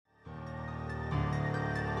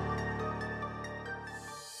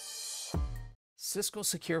Cisco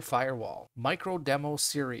Secure Firewall, Micro Demo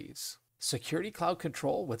Series, Security Cloud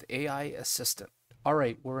Control with AI Assistant. All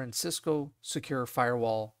right, we're in Cisco Secure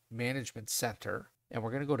Firewall Management Center, and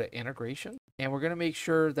we're going to go to Integration, and we're going to make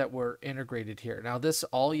sure that we're integrated here. Now this,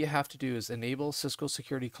 all you have to do is enable Cisco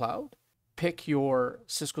Security Cloud, pick your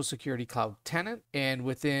Cisco Security Cloud tenant, and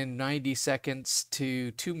within 90 seconds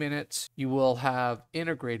to 2 minutes, you will have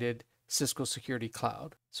integrated Cisco Security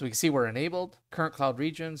Cloud. So we can see we're enabled, current cloud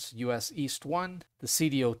regions, US East 1, the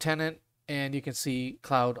CDO tenant, and you can see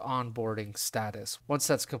cloud onboarding status. Once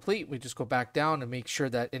that's complete, we just go back down and make sure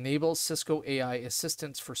that enable Cisco AI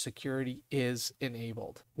Assistance for security is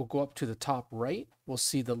enabled. We'll go up to the top right. We'll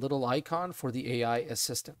see the little icon for the AI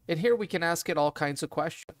Assistant. And here we can ask it all kinds of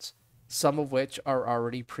questions, some of which are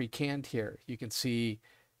already pre-canned here. You can see,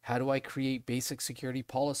 how do I create basic security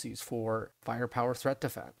policies for firepower threat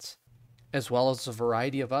defense, as well as a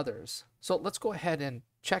variety of others. So let's go ahead and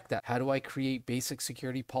check that. How do I create basic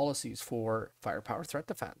security policies for firepower threat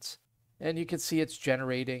defense? And you can see it's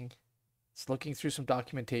generating, it's looking through some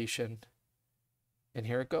documentation, and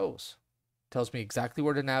here it goes. Tells me exactly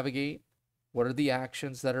where to navigate, what are the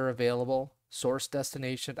actions that are available, source,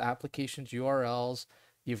 destination, applications, URLs.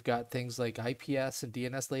 You've got things like IPS and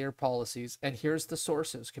DNS layer policies, and here's the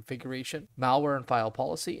sources: configuration, malware and file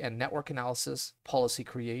policy, and network analysis policy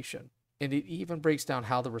creation. And it even breaks down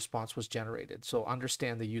how the response was generated. So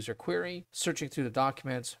understand the user query, searching through the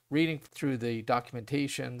documents, reading through the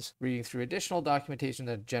documentations, reading through additional documentation,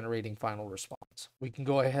 and generating final response. We can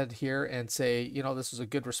go ahead here and say, you know, this is a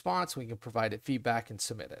good response. We can provide it feedback and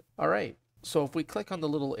submit it. All right. So if we click on the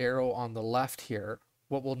little arrow on the left here,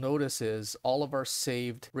 what we'll notice is all of our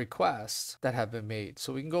saved requests that have been made.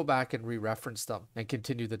 So we can go back and re-reference them and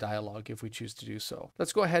continue the dialogue if we choose to do so.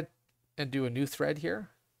 Let's go ahead and do a new thread here.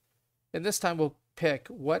 And this time we'll pick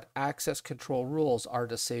what access control rules are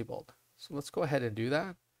disabled. So let's go ahead and do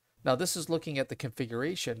that. Now this is looking at the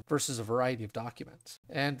configuration versus a variety of documents.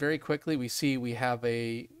 And very quickly we see we have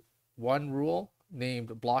one rule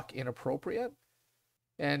named block inappropriate.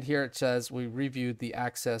 And here it says we reviewed the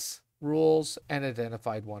access rules and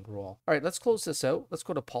identified one rule. All right, let's close this out. Let's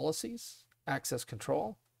go to policies, access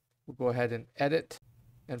control. We'll go ahead and edit.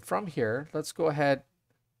 And from here, let's go ahead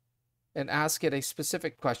and ask it a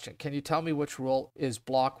specific question. Can you tell me which rule is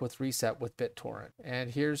block with reset with BitTorrent?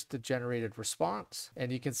 And here's the generated response.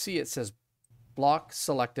 And you can see it says block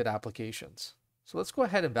selected applications. So let's go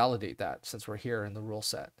ahead and validate that since we're here in the rule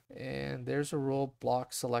set. And there's a rule,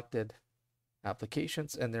 block selected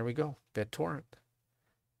applications. And there we go, BitTorrent.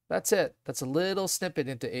 That's it. That's a little snippet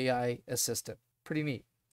into AI Assistant. Pretty neat.